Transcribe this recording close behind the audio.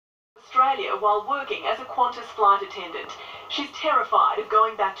Australia while working as a Qantas flight attendant. She's terrified of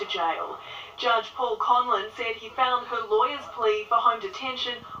going back to jail. Judge Paul Conlon said he found her lawyer's plea for home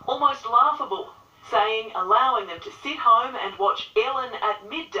detention almost laughable, saying allowing them to sit home and watch Ellen at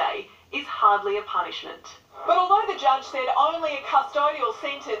midday is hardly a punishment. But although the judge said only a custodial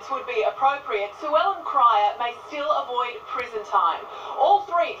sentence would be appropriate, Sue Ellen Cryer may still avoid prison time. All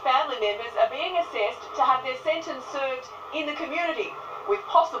three family members are being assessed to have their sentence served in the community, with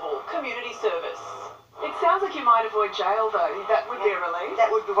possible community service. It sounds like you might avoid jail, though. That would be a relief.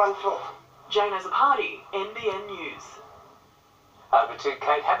 That would be wonderful. Jane Azzopardi, NBN News. Over to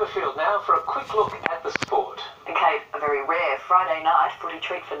Kate Haberfield now for a quick look at the sport. And Kate, a very rare Friday night footy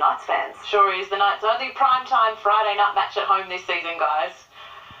treat for Knights fans. Sure is. The Knights' only primetime Friday night match at home this season, guys.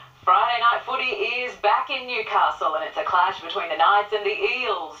 Friday night footy is back in Newcastle, and it's a clash between the Knights and the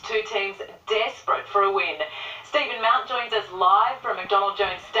Eels, two teams desperate for a win. Stephen Mount joins us live from McDonald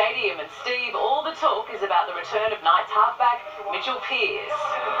Jones Stadium, and Steve, all the talk is about the return of Knights halfback Mitchell Pearce.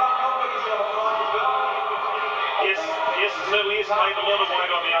 Yes, it certainly is, Kate. A lot of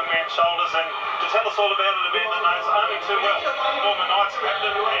weight on the young man's shoulders, and to tell us all about it, a man that knows only too well, former Knights captain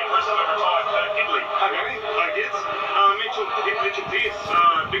and recently retired Italy. Hi, kids. Mitchell Pearce,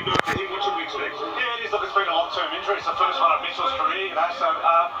 big night for him. What should we expect? Yeah, it is. Look, it's been a long-term injury. It's the first one of Mitchell's career, so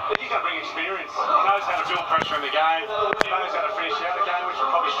he's going to bring experience. He knows how to build pressure in the game. He knows how to finish out a game, which we'll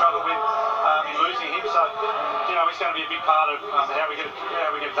probably struggle with in losing him. So, he's going to be a big part of how we get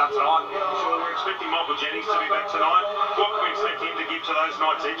it done tonight. Sure, we're expecting Michael Jennings to be back tonight. What can we expect him to give to those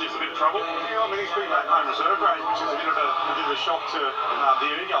Knights edges? A bit of trouble? Yeah, I mean, he's been back home reserve grade, which is a bit of a shock to the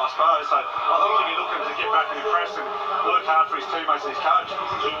ego, I suppose. So I think he'll be looking to get back and impress and work hard for his teammates and his coach.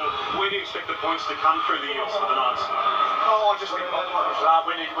 Sure. Where do you expect the points to come through the Eels for the Knights? I just think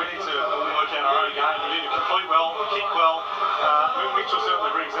we need to work out our own game. We need to complete well, kick well. Mitchell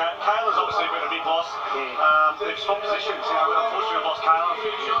certainly brings that. Kayla's obviously been a big loss. They've swapped positions. Unfortunately, we've lost Kayla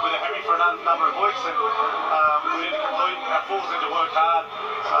with a heavy for a number of weeks, and we need to complete. Our forwards need to work hard,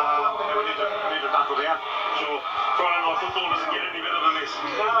 and we need to knuckle down. Sure. Friday night football doesn't get any better than this.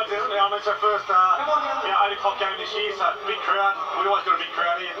 No, definitely. I mean, it's our first 8 o'clock game this year, so big crowd. We always got a big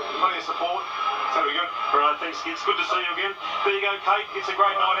crowd here, plenty of support. So we're good. Right, thanks, kids. Good to see you again. There you go, Kate. It's a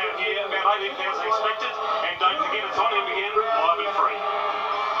great night out here. About 18,000 expected. And don't forget, it's on NBN, live and free.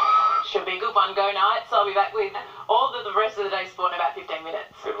 Should be a good one. Go Knights. I'll be back with all of the rest of the day's sport in about 15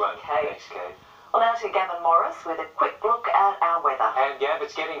 minutes. Good one. Okay. Thanks, Kate. Well, now to Gavin Morris with a quick look at our weather. And Gav,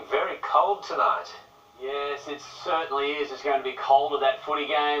 it's getting very cold tonight. Yes, it certainly is. It's going to be cold at that footy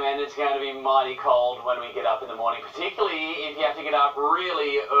game, and it's going to be mighty cold when we get up in the morning, particularly if you have to get up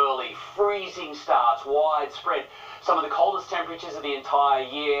really early. Freezing starts, widespread. Some of the coldest temperatures of the entire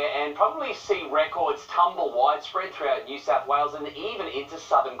year, and probably see records tumble widespread throughout New South Wales and even into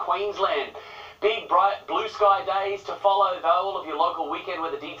southern Queensland. Big, bright, blue sky days to follow, though. All of your local weekend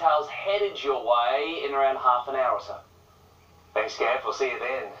weather details headed your way in around half an hour or so. Thanks, Gav. We'll see you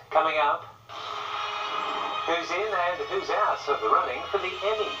then. Coming up, who's in and who's out of the running for the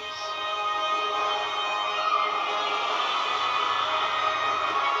Emmys?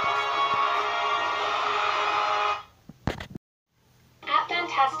 At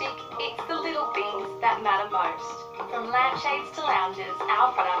Fantastic, it's the little things that matter most. From lampshades to lounges,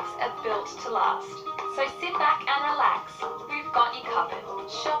 our products are built to last. So sit back and relax. We've got you covered.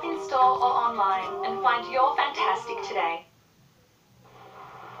 Shop in store or online and find your Fantastic today.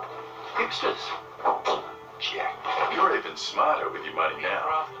 Hipsters. Jack, you're even smarter with your money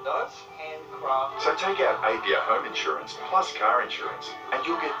now. So take out APR home insurance plus car insurance and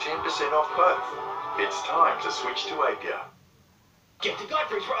you'll get 10% off both. It's time to switch to APR. Get to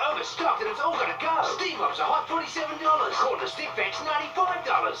Godfrey's, we're overstocked and it's all gonna go. Steam Lobs are hot $47. Corner stick vacs $95.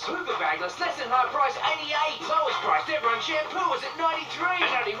 Hoover bagless less than high price $88. Lowest price ever on shampoo is at $93.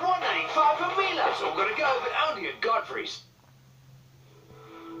 And only $1.85 for Mila. It's all gonna go, but only at Godfrey's.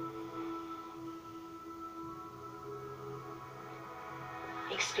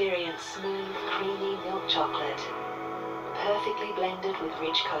 Experience smooth, creamy milk chocolate. Perfectly blended with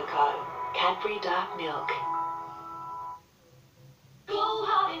rich cocoa. Cadbury Dark Milk. Go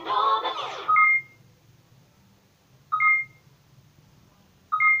hard and on.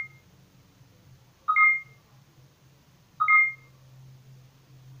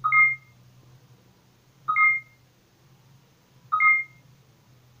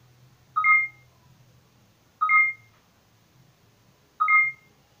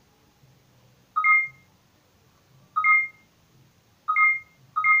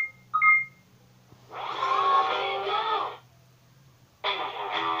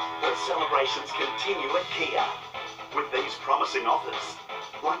 Celebrations continue at Kia with these promising offers,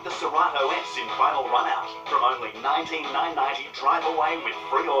 like the Serato OS in final run-out. From only $19,990, drive away with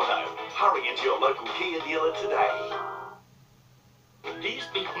free auto. Hurry into your local Kia dealer today. Here's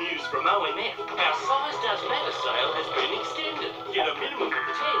big news from OMF. Our Size Does Matter sale has been extended. Get a minimum of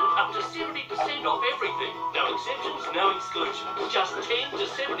 10 up to 70% off everything. No exceptions, no exclusions. Just 10 to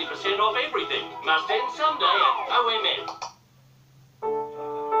 70% off everything. Must end someday at OMF.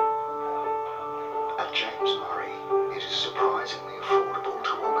 At James Murray, it is surprisingly affordable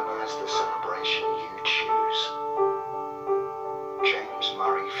to organise the celebration you choose. James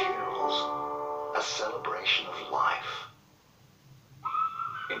Murray Funerals, a celebration of life.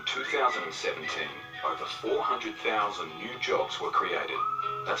 In 2017, over 400,000 new jobs were created.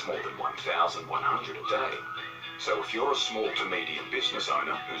 That's more than 1,100 a day. So if you're a small to medium business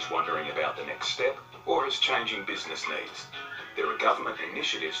owner who's wondering about the next step or has changing business needs, there are government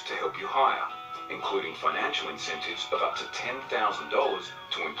initiatives to help you hire, including financial incentives of up to $10,000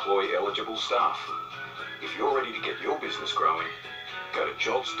 to employ eligible staff. If you're ready to get your business growing, go to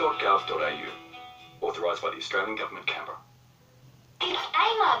jobs.gov.au. Authorised by the Australian Government, Canberra. It's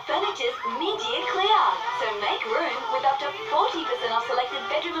Amart Furniture's mid-year clear. So make room with up to 40% off selected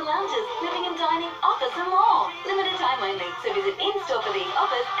bedroom and lounges, living and dining, office and more. Limited time only, so visit in-store for these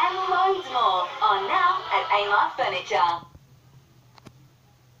offers and loads more. On now at Amart Furniture.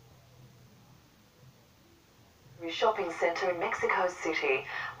 Shopping centre in Mexico City.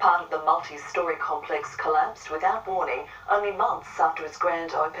 Part of the multi-storey complex collapsed without warning only months after its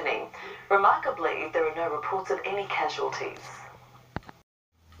grand opening. Remarkably, there are no reports of any casualties.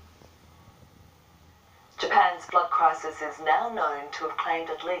 Japan's flood crisis is now known to have claimed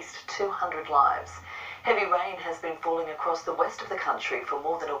at least 200 lives. Heavy rain has been falling across the west of the country for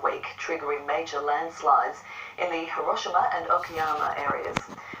more than a week, triggering major landslides in the Hiroshima and Okayama areas.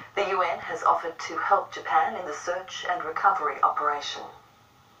 The UN has offered to help Japan in the search and recovery operation.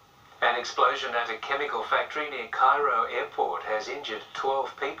 An explosion at a chemical factory near Cairo airport has injured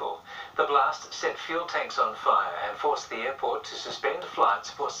 12 people. The blast set fuel tanks on fire and forced the airport to suspend flights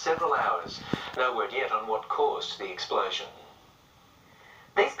for several hours. No word yet on what caused the explosion.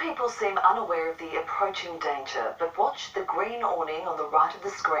 These people seem unaware of the approaching danger, but watch the green awning on the right of the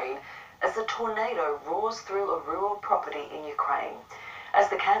screen as a tornado roars through a rural property in Ukraine. As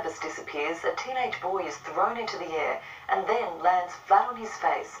the canvas disappears, a teenage boy is thrown into the air and then lands flat on his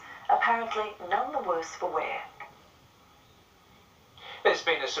face, apparently none the worse for wear. There's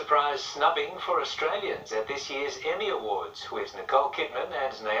been a surprise snubbing for Australians at this year's Emmy Awards, with Nicole Kidman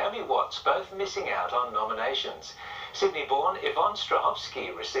and Naomi Watts both missing out on nominations. Sydney-born Yvonne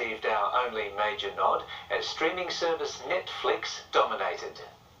Strahovski received our only major nod as streaming service Netflix dominated.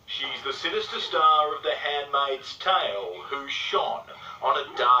 She's the sinister star of The Handmaid's Tale, who shone on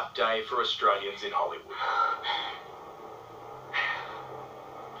a dark day for Australians in Hollywood.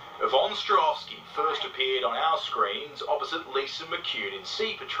 Yvonne Strahovski first appeared on our screens opposite Lisa McCune in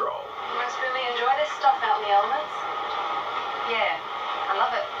Sea Patrol. You must really enjoy this stuff out in the elements. Yeah, I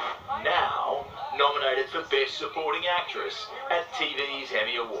love it. Now nominated for Best Supporting Actress at TV's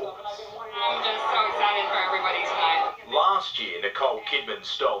Emmy Awards. I'm just so excited for everybody tonight. Last year, Nicole Kidman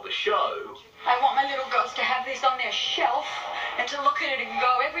stole the show. I want my little girls to have this on their shelf and to look at it and go,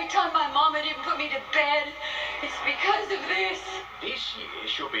 every time my mama didn't put me to bed, it's because of this. This year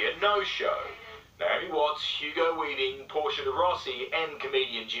she'll be a no-show. Naomi Watts, Hugo Weaving, Portia de Rossi and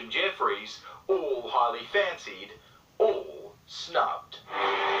comedian Jim Jeffries, all highly fancied, all snubbed.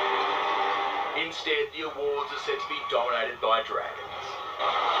 Instead, the awards are set to be dominated by dragons.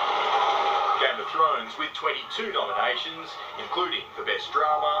 Game of Thrones with 22 nominations, including for Best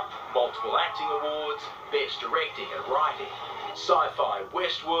Drama, multiple acting awards, Best Directing and Writing, Sci-Fi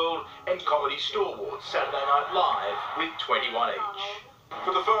Westworld and Comedy Stalwarts Saturday Night Live with 21 each.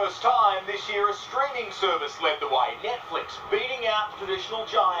 For the first time this year, a streaming service led the way, Netflix beating out traditional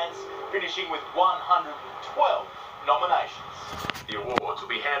giants, finishing with 112 nominations. The awards will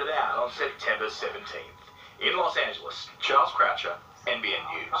be handed out on September 17th. In Los Angeles, Charles Croucher, NBN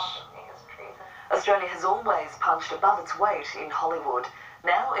News. Australia has always punched above its weight in Hollywood.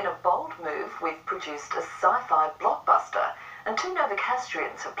 Now, in a bold move, we've produced a sci-fi blockbuster, and two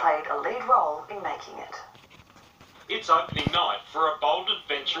Novocastrians have played a lead role in making it. It's opening night for a bold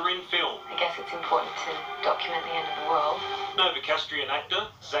adventure in film. I guess it's important to document the end of the world. Novocastrian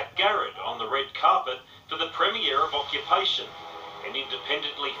actor Zach Garrett on the red carpet for the premiere of Occupation, an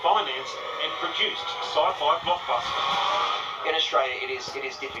independently financed and produced sci-fi blockbuster. In Australia, it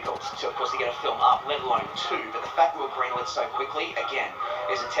is difficult to, of course, to get a film up, let alone two. But the fact that we're greenlit so quickly, again,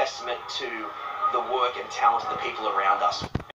 is a testament to the work and talent of the people around us.